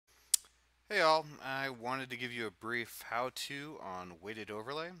Hey all, I wanted to give you a brief how-to on weighted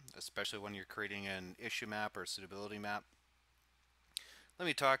overlay, especially when you're creating an issue map or suitability map. Let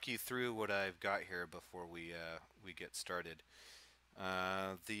me talk you through what I've got here before we get started.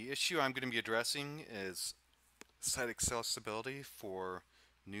 The issue I'm going to be addressing is site accessibility for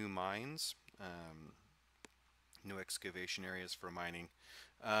new mines, new excavation areas for mining.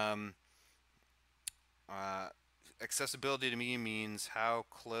 Um, uh, Accessibility to me means how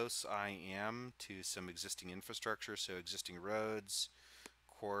close I am to some existing infrastructure, so existing roads,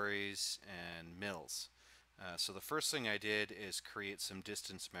 quarries, and mills. So the first thing I did is create some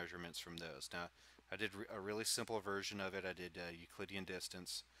distance measurements from those. Now, I did a really simple version of it. I did Euclidean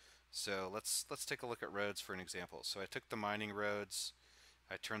distance. So let's take a look at roads for an example. So I took the mining roads,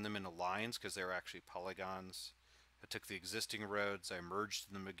 I turned them into lines because they were actually polygons. I took the existing roads, I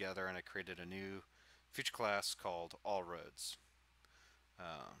merged them together, and I created a new feature class called all roads.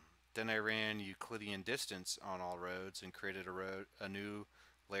 Uh, then I ran Euclidean distance on all roads and created a new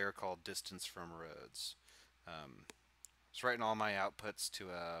layer called distance from roads. I was writing all my outputs to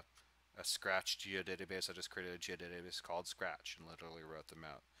a Scratch geodatabase. I just created a geodatabase called Scratch and literally wrote them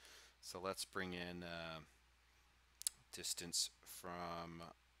out. So let's bring in distance from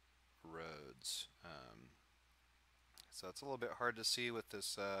roads. So it's a little bit hard to see with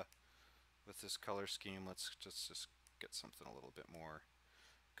this color scheme. Let's just get something a little bit more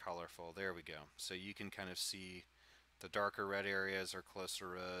colorful. There we go. So you can kind of see the darker red areas are closer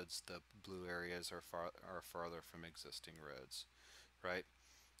roads, the blue areas are farther from existing roads, right?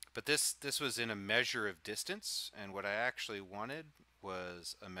 But this was in a measure of distance, and what I actually wanted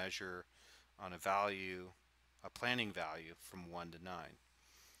was a measure on a value, a planning value from 1 to 9.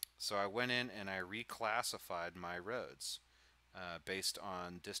 So I went in and I reclassified my roads based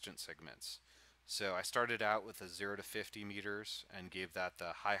on distance segments. So I started out with a 0 to 50 meters and gave that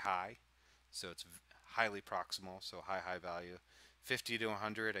the high, so it's highly proximal, so high value. 50 to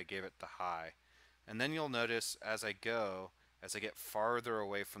 100, I gave it the high. And then you'll notice as I get farther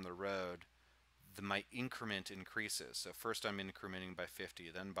away from the road, my increment increases. So first I'm incrementing by 50,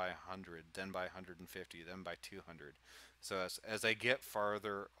 then by 100, then by 150, then by 200. So as I get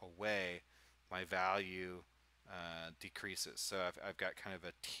farther away, my value decreases. So I've got kind of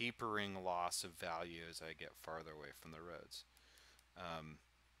a tapering loss of value as I get farther away from the roads. Um,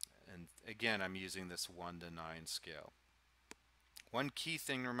 and again, I'm using this 1 to 9 scale. One key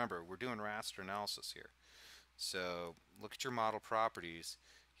thing to remember, we're doing raster analysis here. So look at your model properties.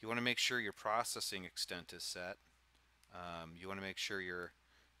 You want to make sure your processing extent is set. You want to make sure your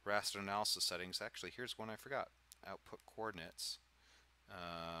raster analysis settings, actually here's one I forgot, output coordinates.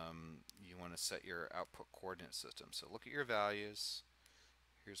 You want to set your output coordinate system. So look at your values.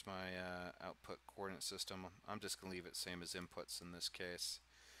 Here's my output coordinate system. I'm just going to leave it same as inputs in this case.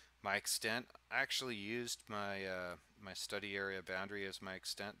 My extent, I actually used my study area boundary as my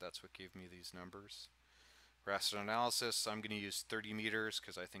extent. That's what gave me these numbers. Raster analysis, I'm going to use 30 meters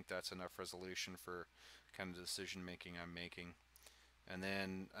because I think that's enough resolution for kind of decision making I'm making. And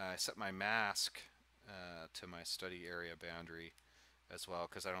then I set my mask to my study area boundary as well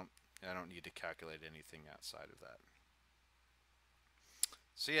because I don't need to calculate anything outside of that.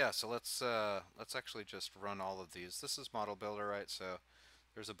 So yeah, so let's actually just run all of these. This is ModelBuilder, right? So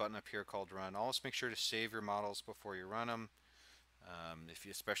there's a button up here called Run. Always make sure to save your models before you run them.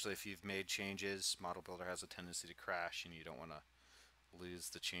 Especially if you've made changes, ModelBuilder has a tendency to crash, and you don't want to lose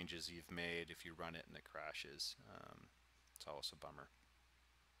the changes you've made if you run it and it crashes. It's always a bummer.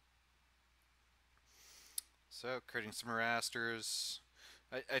 So creating some rasters.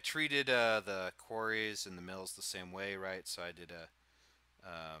 I treated the quarries and the mills the same way, right? So I did a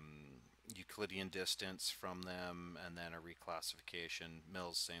Euclidean distance from them and then a reclassification.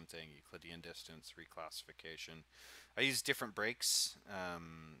 Mills, same thing, Euclidean distance, reclassification. I used different breaks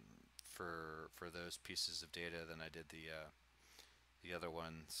for those pieces of data than I did the other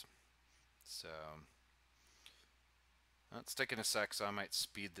ones. So it's taking a sec, so I might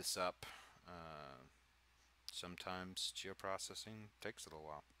speed this up. Sometimes geoprocessing takes a little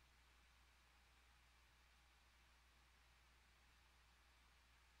while.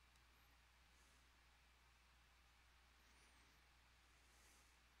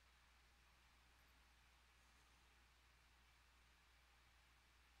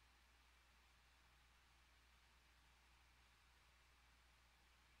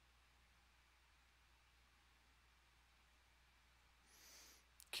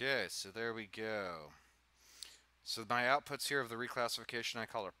 Okay, so there we go. So my outputs here of the reclassification, I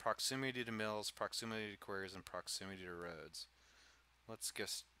call it proximity to mills, proximity to quarries, and proximity to roads. Let's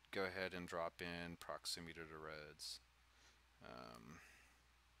just go ahead and drop in proximity to roads. Um,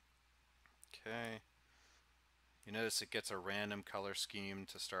 Okay. You notice it gets a random color scheme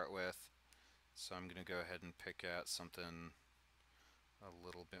to start with. So I'm going to go ahead and pick out something a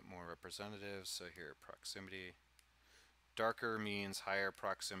little bit more representative. So here, proximity. Darker means higher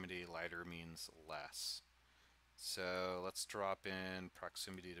proximity, lighter means less. So let's drop in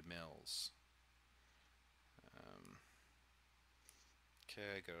proximity to mills.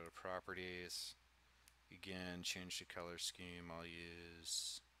 Okay, go to properties. Again, change the color scheme. I'll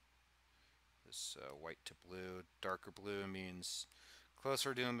use this white to blue. Darker blue means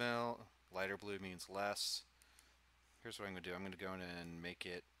closer to a mill. Lighter blue means less. Here's what I'm going to do. I'm going to go in and make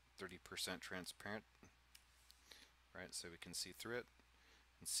it 30% transparent, right, so we can see through it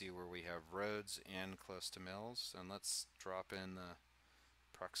and see where we have roads and close to mills. And let's drop in the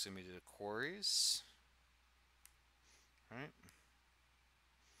proximity to quarries. Right.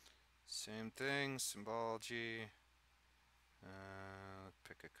 Same thing, symbology.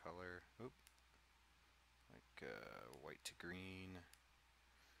 Pick a color. Oop. Like white to green.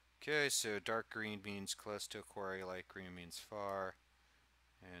 Okay, so dark green means close to a quarry, light green means far.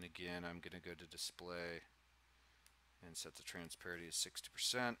 And again, I'm going to go to display and set the transparency to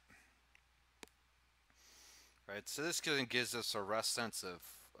 60%. Right, so this gives us a rough sense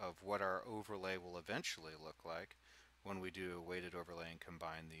of what our overlay will eventually look like when we do a weighted overlay and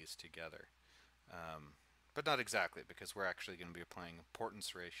combine these together. But not exactly, because we're actually going to be applying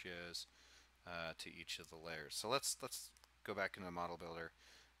importance ratios to each of the layers. So let's go back into ModelBuilder.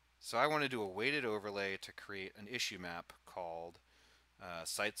 So I want to do a weighted overlay to create an issue map called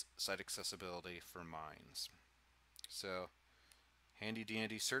site accessibility for mines. So handy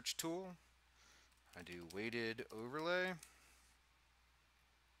dandy search tool. I do weighted overlay.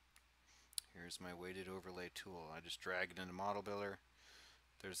 Here's my weighted overlay tool. I just drag it into ModelBuilder.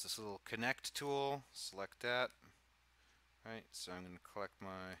 There's this little connect tool. Select that. Right, so I'm going to collect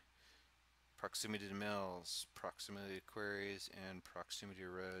my proximity to mills, proximity to quarries, and proximity to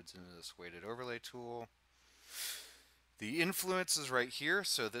roads into this weighted overlay tool. The influence is right here,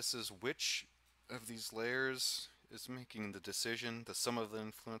 so this is which of these layers is making the decision. The sum of the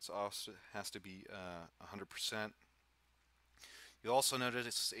influence also has to be 100%. You'll also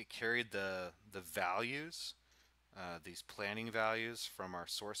notice it carried the values, these planning values from our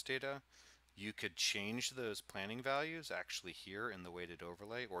source data. You could change those planning values actually here in the weighted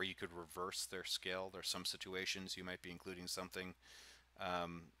overlay, or you could reverse their scale. There's some situations you might be including something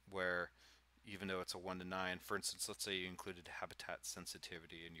where even though it's a 1 to 9, for instance, let's say you included habitat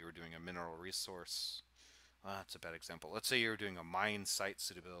sensitivity and you were doing a mineral resource. That's a bad example. Let's say you were doing a mine site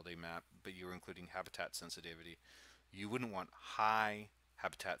suitability map, but you were including habitat sensitivity. You wouldn't want high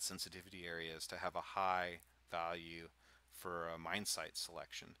habitat sensitivity areas to have a high value for a mine site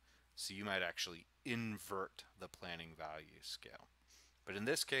selection. So you might actually invert the planning value scale. But in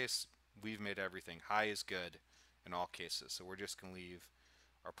this case, we've made everything high is good in all cases. So we're just going to leave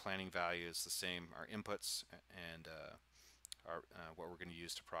our planning values the same, our inputs, and what we're going to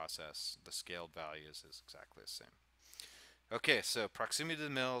use to process the scaled values is exactly the same. Okay, so proximity to the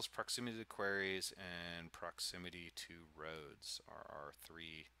mills, proximity to quarries, and proximity to roads are our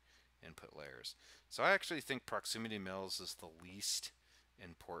 3 input layers. So I actually think proximity to mills is the least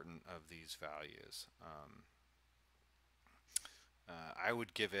important of these values. I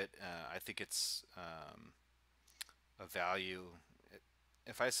would give it, I think it's a value.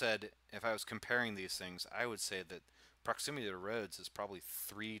 If I was comparing these things, I would say that proximity to roads is probably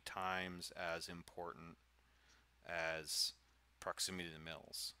 3 times as important as proximity to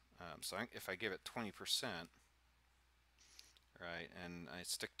mills. So if I give it 20%, right, and I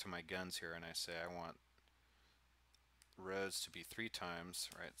stick to my guns here and I say I want roads to be 3 times,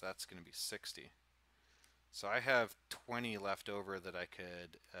 right, that's going to be 60. So I have 20 left over that I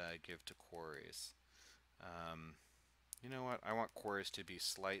could give to quarries. You know what, I want quarries to be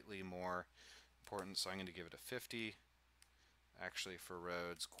slightly more important, so I'm going to give it a 50. Actually, for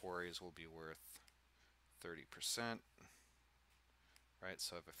roads, quarries will be worth 30%. Right,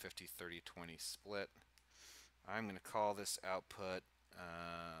 so I have a 50, 30, 20 split. I'm going to call this output,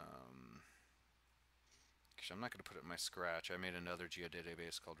 actually I'm not going to put it in my Scratch. I made another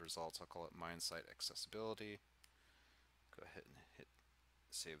geodatabase called results. I'll call it mine site accessibility. Go ahead and hit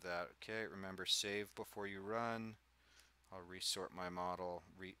save that. Okay, remember save before you run. I'll resort my model,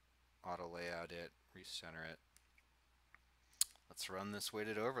 auto layout it, recenter it. Let's run this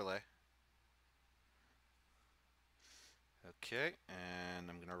weighted overlay. Okay, and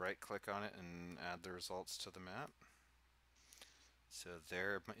I'm going to right click on it and add the results to the map. So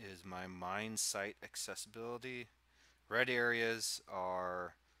there is my mine site accessibility. Red areas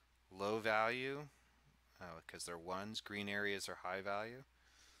are low value because they're 1s. Green areas are high value.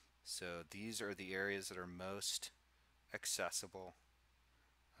 So these are the areas that are most accessible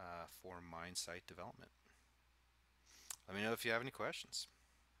for mine site development. Let me know if you have any questions.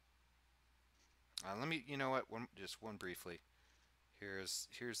 You know what, just one briefly. Here's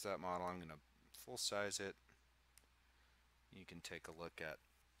that model. I'm going to full size it. You can take a look at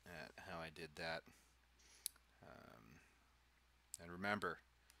how I did that. And remember,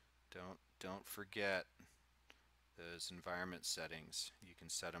 don't forget those environment settings. You can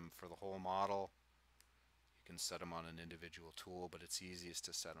set them for the whole model. You can set them on an individual tool, but it's easiest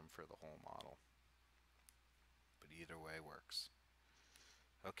to set them for the whole model. But either way works.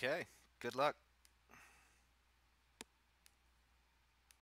 Okay, good luck.